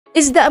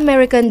Is the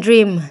American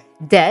dream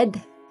dead?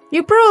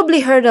 You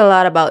probably heard a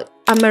lot about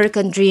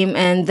American dream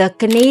and the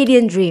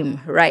Canadian dream,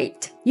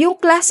 right? Yung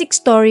classic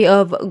story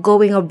of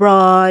going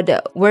abroad,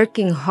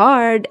 working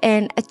hard,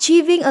 and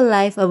achieving a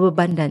life of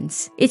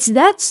abundance. It's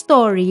that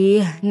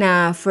story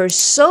na for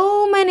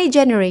so many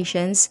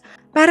generations,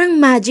 parang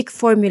magic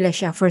formula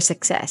siya for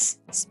success,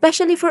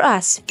 especially for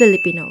us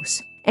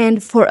Filipinos.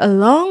 And for a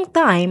long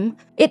time,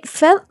 it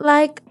felt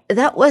like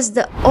that was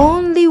the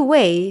only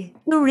way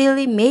to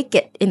really make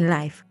it in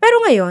life. Pero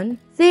ngayon,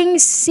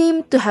 things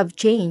seem to have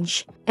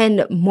changed.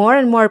 And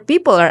more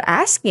people are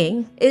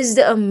asking, is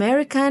the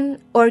American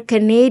or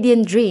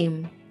Canadian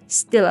dream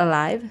still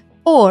alive?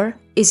 Or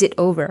is it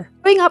over?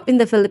 Growing up in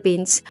the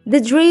Philippines,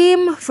 the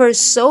dream for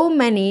so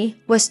many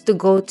was to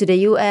go to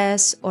the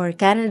US or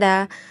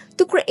Canada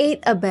to create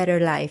a better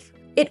life.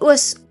 It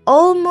was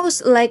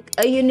almost like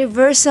a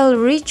universal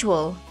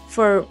ritual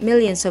for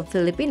millions of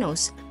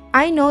Filipinos.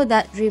 I know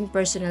that dream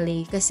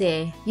personally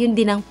kasi yun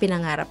din ang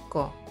pinangarap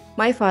ko.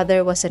 My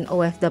father was an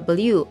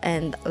OFW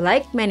and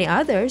like many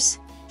others,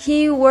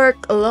 he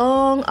worked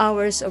long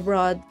hours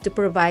abroad to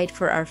provide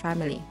for our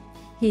family.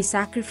 He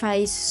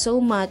sacrificed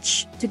so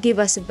much to give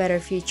us a better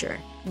future,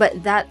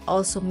 but that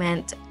also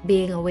meant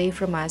being away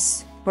from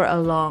us for a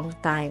long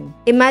time.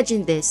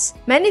 Imagine this,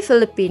 many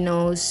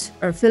Filipinos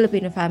or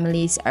Filipino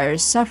families are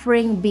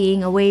suffering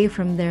being away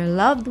from their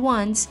loved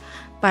ones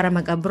para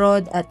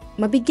mag-abroad at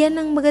mabigyan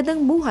ng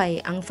magandang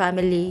buhay ang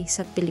family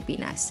sa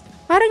Pilipinas.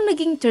 Parang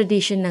naging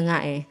tradition na nga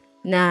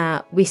na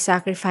we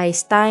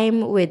sacrifice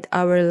time with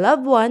our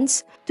loved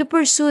ones to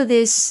pursue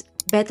this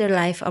better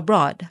life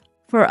abroad.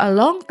 For a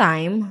long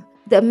time,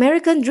 the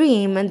American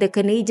dream and the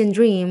Canadian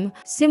dream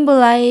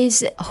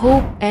symbolize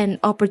hope and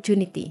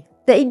opportunity.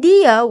 The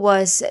idea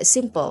was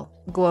simple.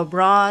 Go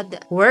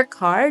abroad, work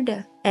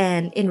hard,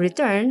 and in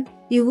return,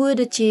 you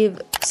would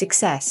achieve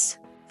success,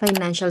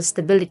 financial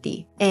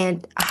stability,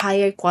 and a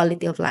higher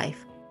quality of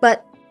life.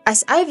 But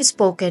as I've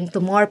spoken to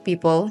more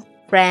people,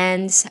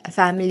 friends,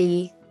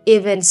 family,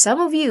 even some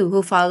of you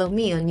who follow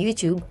me on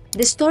YouTube,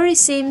 the story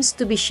seems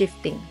to be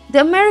shifting.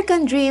 The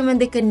American dream and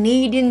the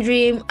Canadian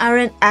dream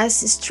aren't as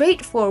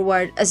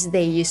straightforward as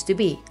they used to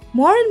be.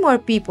 More and more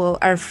people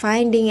are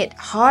finding it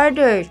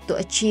harder to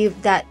achieve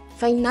that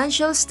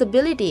financial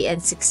stability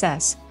and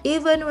success,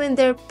 even when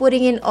they're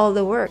putting in all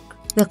the work.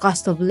 The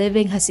cost of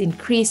living has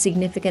increased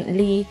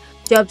significantly,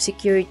 job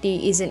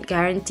security isn't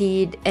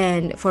guaranteed,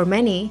 and for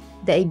many,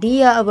 the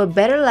idea of a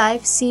better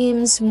life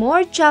seems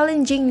more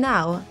challenging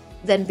now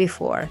than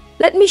before.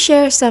 Let me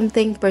share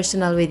something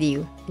personal with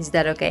you. Is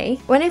that okay?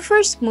 When I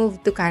first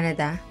moved to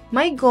Canada,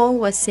 my goal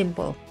was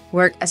simple.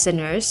 Work as a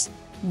nurse,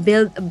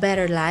 build a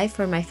better life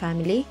for my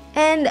family,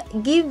 and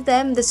give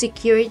them the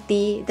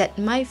security that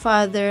my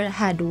father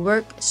had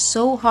worked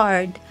so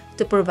hard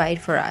to provide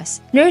for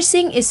us.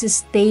 Nursing is a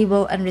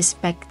stable and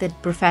respected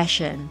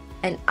profession,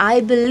 and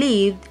I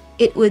believed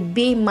it would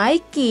be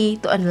my key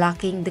to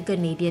unlocking the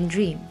Canadian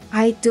dream.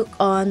 I took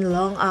on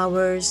long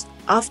hours,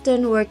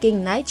 often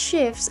working night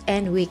shifts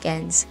and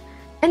weekends.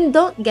 And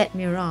don't get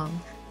me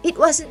wrong, it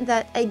wasn't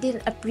that I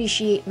didn't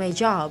appreciate my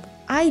job.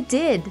 I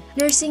did.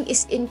 Nursing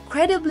is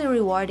incredibly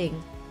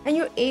rewarding, and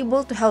you're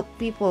able to help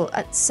people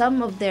at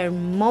some of their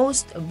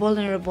most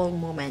vulnerable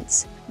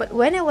moments. But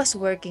when I was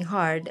working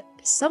hard,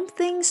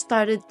 something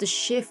started to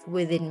shift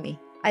within me.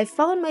 I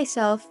found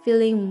myself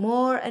feeling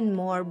more and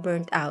more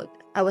burnt out.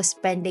 I was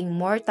spending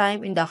more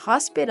time in the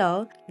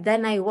hospital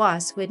than I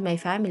was with my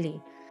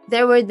family.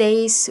 There were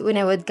days when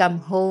I would come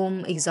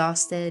home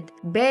exhausted,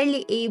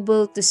 barely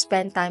able to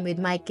spend time with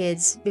my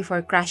kids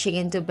before crashing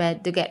into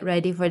bed to get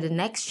ready for the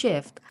next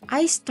shift.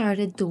 I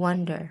started to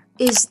wonder,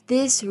 is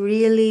this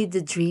really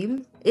the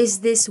dream? Is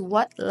this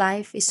what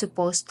life is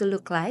supposed to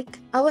look like?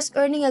 I was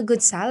earning a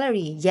good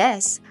salary,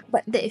 yes,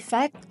 but the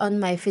effect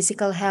on my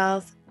physical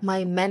health,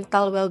 my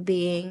mental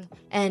well-being,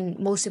 and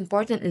most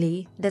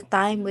importantly, the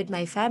time with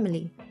my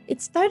family,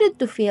 it started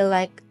to feel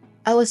like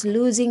I was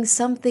losing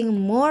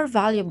something more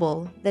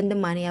valuable than the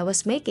money I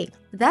was making.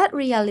 That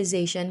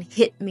realization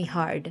hit me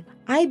hard.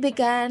 I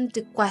began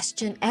to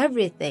question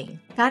everything.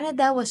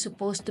 Canada was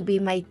supposed to be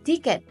my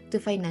ticket to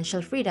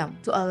financial freedom,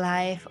 to a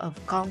life of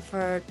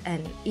comfort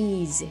and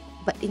ease.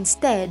 But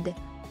instead,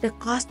 the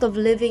cost of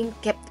living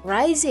kept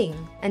rising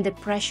and the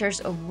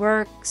pressures of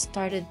work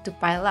started to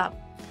pile up.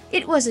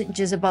 It wasn't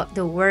just about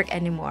the work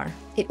anymore.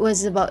 It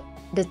was about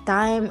the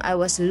time I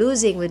was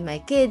losing with my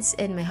kids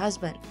and my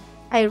husband.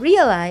 I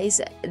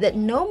realized that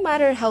no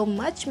matter how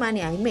much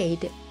money I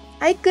made,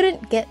 I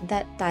couldn't get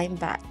that time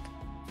back.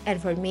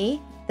 And for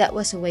me, that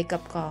was a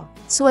wake-up call.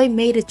 So I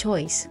made a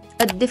choice,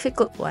 a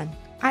difficult one.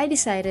 I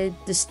decided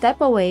to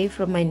step away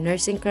from my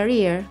nursing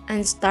career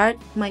and start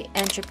my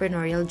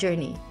entrepreneurial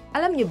journey.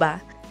 Alam niyo ba,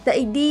 the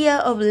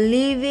idea of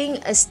leaving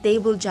a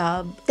stable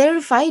job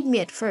terrified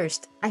me at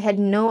first. I had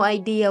no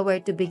idea where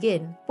to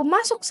begin.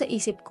 Pumasok sa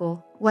isip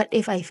ko, what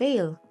if I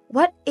fail?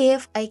 What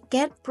if I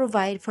can't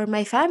provide for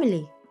my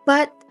family?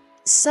 But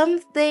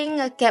something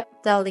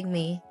kept telling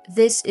me,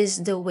 this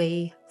is the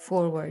way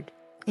forward.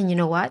 And you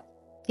know what?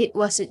 It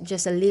wasn't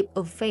just a leap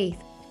of faith.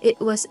 It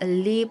was a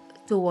leap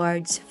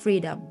towards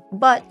freedom.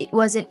 But it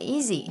wasn't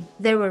easy.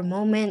 There were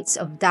moments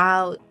of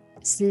doubt,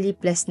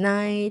 sleepless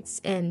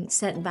nights, and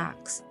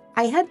setbacks.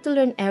 I had to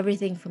learn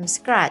everything from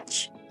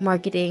scratch: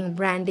 marketing,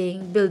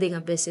 branding, building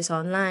a business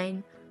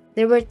online.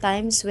 There were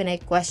times when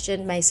I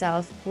questioned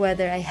myself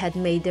whether I had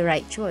made the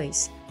right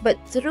choice. But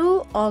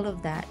through all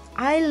of that,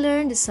 I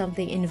learned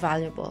something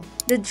invaluable.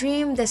 The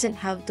dream doesn't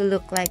have to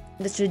look like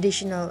the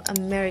traditional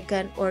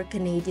American or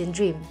Canadian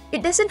dream.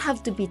 It doesn't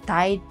have to be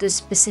tied to a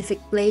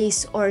specific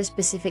place or a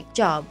specific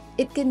job.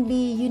 It can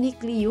be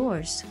uniquely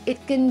yours.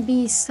 It can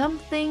be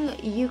something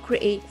you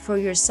create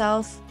for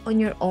yourself on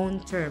your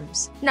own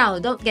terms. Now,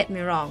 don't get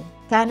me wrong.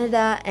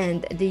 Canada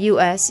and the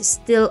US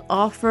still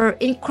offer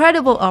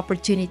incredible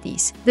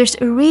opportunities. There's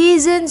a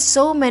reason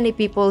so many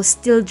people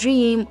still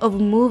dream of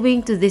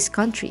moving to these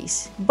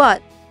countries.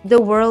 But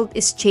the world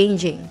is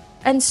changing,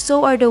 and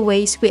so are the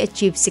ways we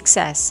achieve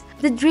success.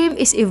 The dream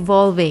is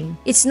evolving.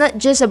 It's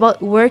not just about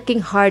working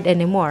hard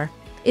anymore.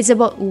 It's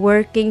about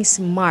working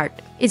smart.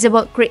 It's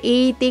about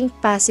creating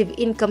passive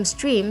income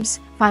streams,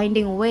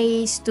 finding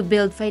ways to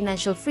build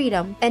financial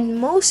freedom, and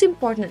most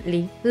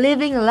importantly,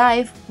 living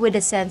life with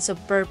a sense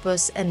of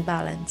purpose and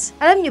balance.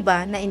 Alam nyo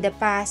ba na in the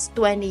past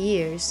 20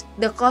 years,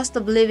 the cost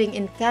of living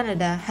in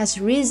Canada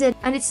has risen,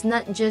 and it's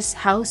not just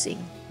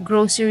housing.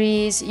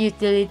 Groceries,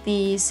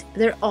 utilities,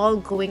 they're all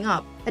going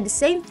up. At the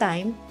same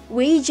time,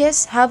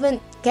 wages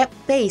haven't kept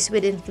pace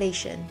with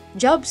inflation.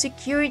 Job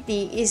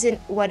security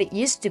isn't what it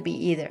used to be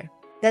either.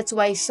 That's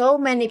why so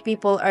many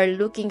people are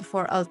looking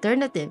for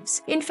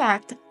alternatives. In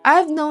fact,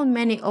 I've known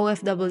many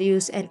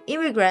OFWs and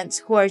immigrants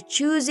who are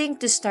choosing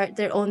to start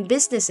their own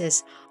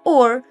businesses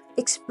or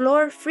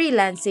explore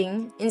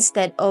freelancing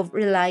instead of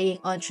relying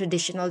on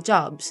traditional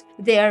jobs.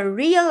 They are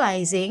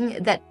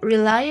realizing that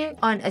relying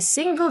on a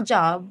single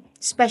job,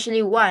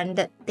 especially one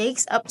that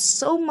takes up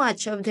so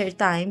much of their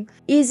time,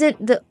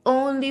 isn't the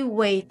only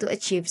way to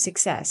achieve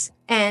success.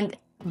 And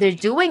they're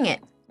doing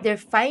it. They're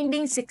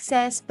finding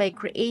success by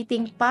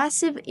creating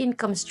passive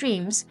income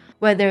streams,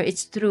 whether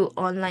it's through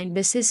online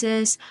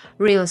businesses,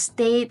 real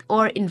estate,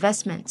 or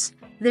investments.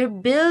 They're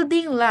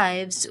building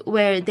lives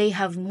where they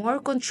have more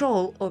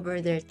control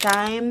over their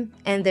time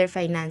and their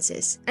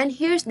finances. And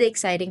here's the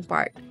exciting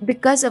part.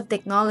 Because of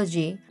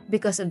technology,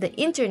 because of the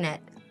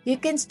internet, you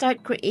can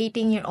start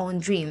creating your own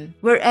dream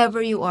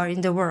wherever you are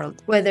in the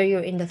world. Whether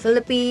you're in the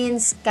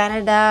Philippines,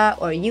 Canada,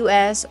 or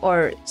US,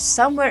 or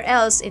somewhere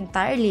else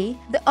entirely,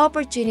 the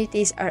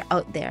opportunities are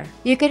out there.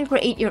 You can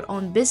create your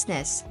own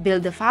business,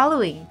 build a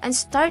following, and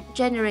start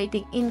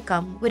generating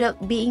income without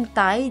being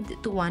tied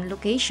to one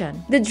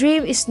location. The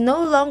dream is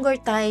no longer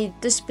tied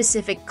to a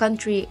specific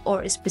country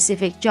or a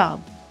specific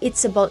job.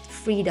 It's about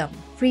freedom.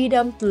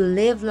 Freedom to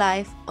live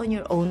life on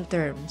your own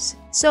terms.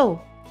 So,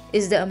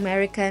 is the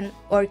American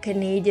or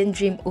Canadian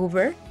dream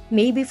over?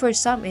 Maybe for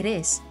some it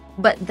is,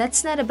 but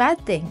that's not a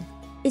bad thing.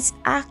 It's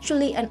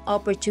actually an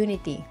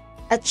opportunity,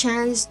 a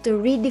chance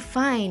to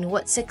redefine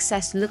what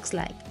success looks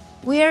like.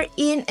 We're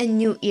in a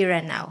new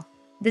era now.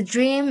 The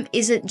dream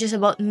isn't just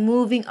about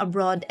moving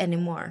abroad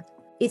anymore.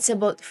 It's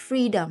about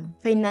freedom,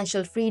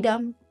 financial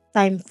freedom,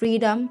 time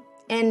freedom,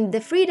 and the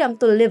freedom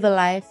to live a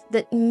life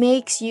that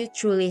makes you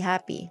truly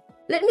happy.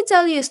 Let me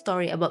tell you a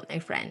story about my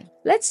friend.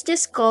 Let's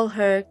just call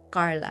her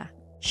Carla.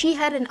 She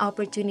had an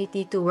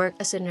opportunity to work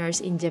as a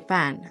nurse in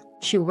Japan.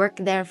 She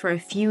worked there for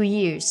a few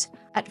years.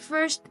 At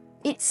first,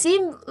 it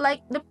seemed like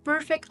the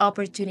perfect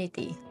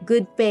opportunity,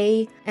 good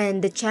pay,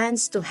 and the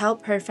chance to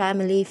help her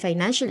family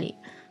financially.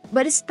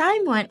 But as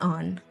time went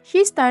on,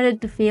 she started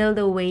to feel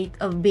the weight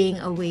of being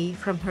away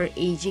from her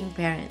aging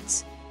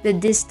parents. The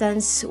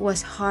distance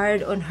was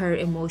hard on her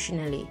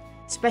emotionally,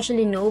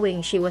 especially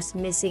knowing she was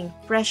missing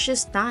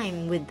precious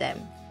time with them.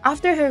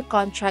 After her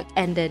contract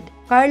ended,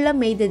 Carla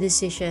made the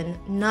decision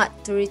not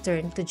to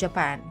return to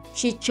Japan.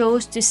 She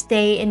chose to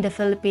stay in the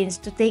Philippines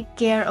to take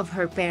care of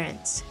her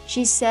parents.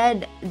 She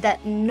said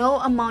that no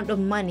amount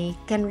of money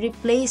can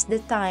replace the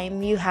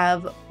time you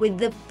have with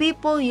the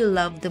people you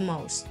love the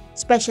most.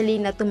 Especially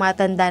na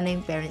tumatanda na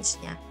yung parents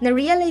niya.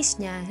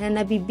 Na-realize niya na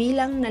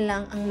nabibilang na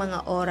lang ang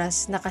mga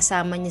oras na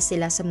kasama niya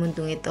sila sa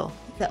mundong ito.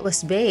 That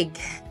was big.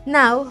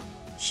 Now,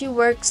 she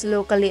works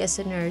locally as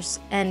a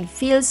nurse and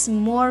feels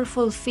more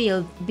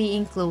fulfilled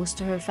being close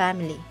to her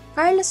family.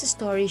 Carla's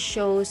story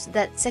shows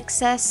that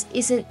success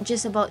isn't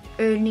just about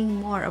earning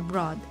more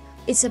abroad.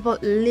 It's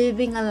about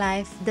living a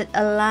life that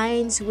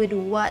aligns with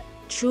what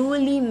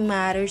truly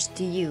matters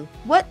to you,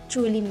 what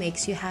truly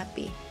makes you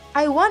happy.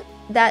 I want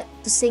that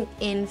to sink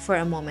in for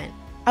a moment.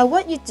 I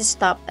want you to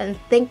stop and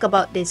think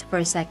about this for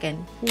a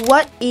second.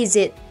 What is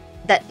it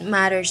that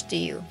matters to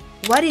you?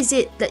 What is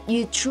it that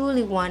you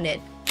truly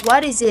wanted?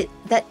 What is it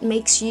that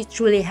makes you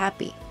truly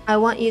happy? I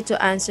want you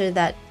to answer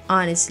that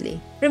honestly.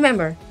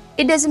 Remember,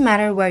 it doesn't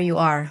matter where you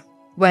are,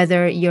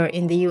 whether you're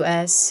in the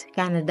US,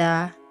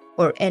 Canada,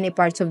 or any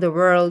parts of the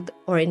world,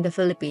 or in the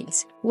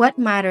Philippines. What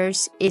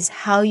matters is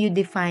how you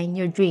define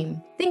your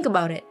dream. Think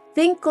about it.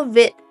 Think of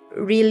it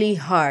really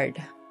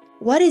hard.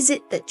 What is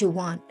it that you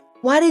want?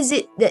 What is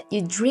it that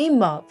you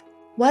dream of?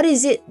 What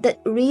is it that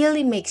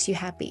really makes you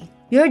happy?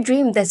 Your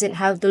dream doesn't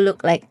have to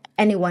look like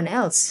anyone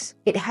else.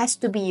 It has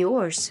to be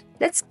yours.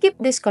 Let's keep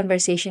this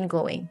conversation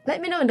going.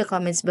 Let me know in the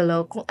comments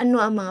below kung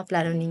ano ang mga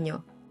plano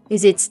ninyo.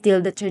 Is it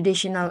still the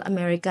traditional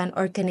American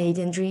or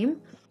Canadian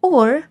dream?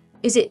 Or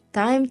is it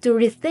time to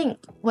rethink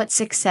what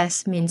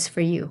success means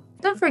for you?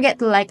 Don't forget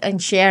to like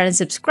and share and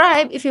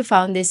subscribe if you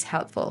found this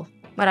helpful.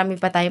 Marami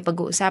pa tayong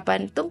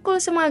pag-uusapan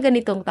tungkol sa mga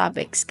ganitong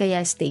topics,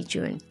 kaya stay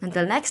tuned.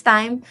 Until next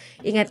time,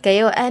 ingat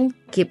kayo and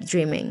keep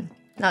dreaming.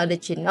 Now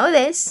that you know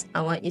this, I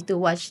want you to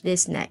watch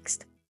this next.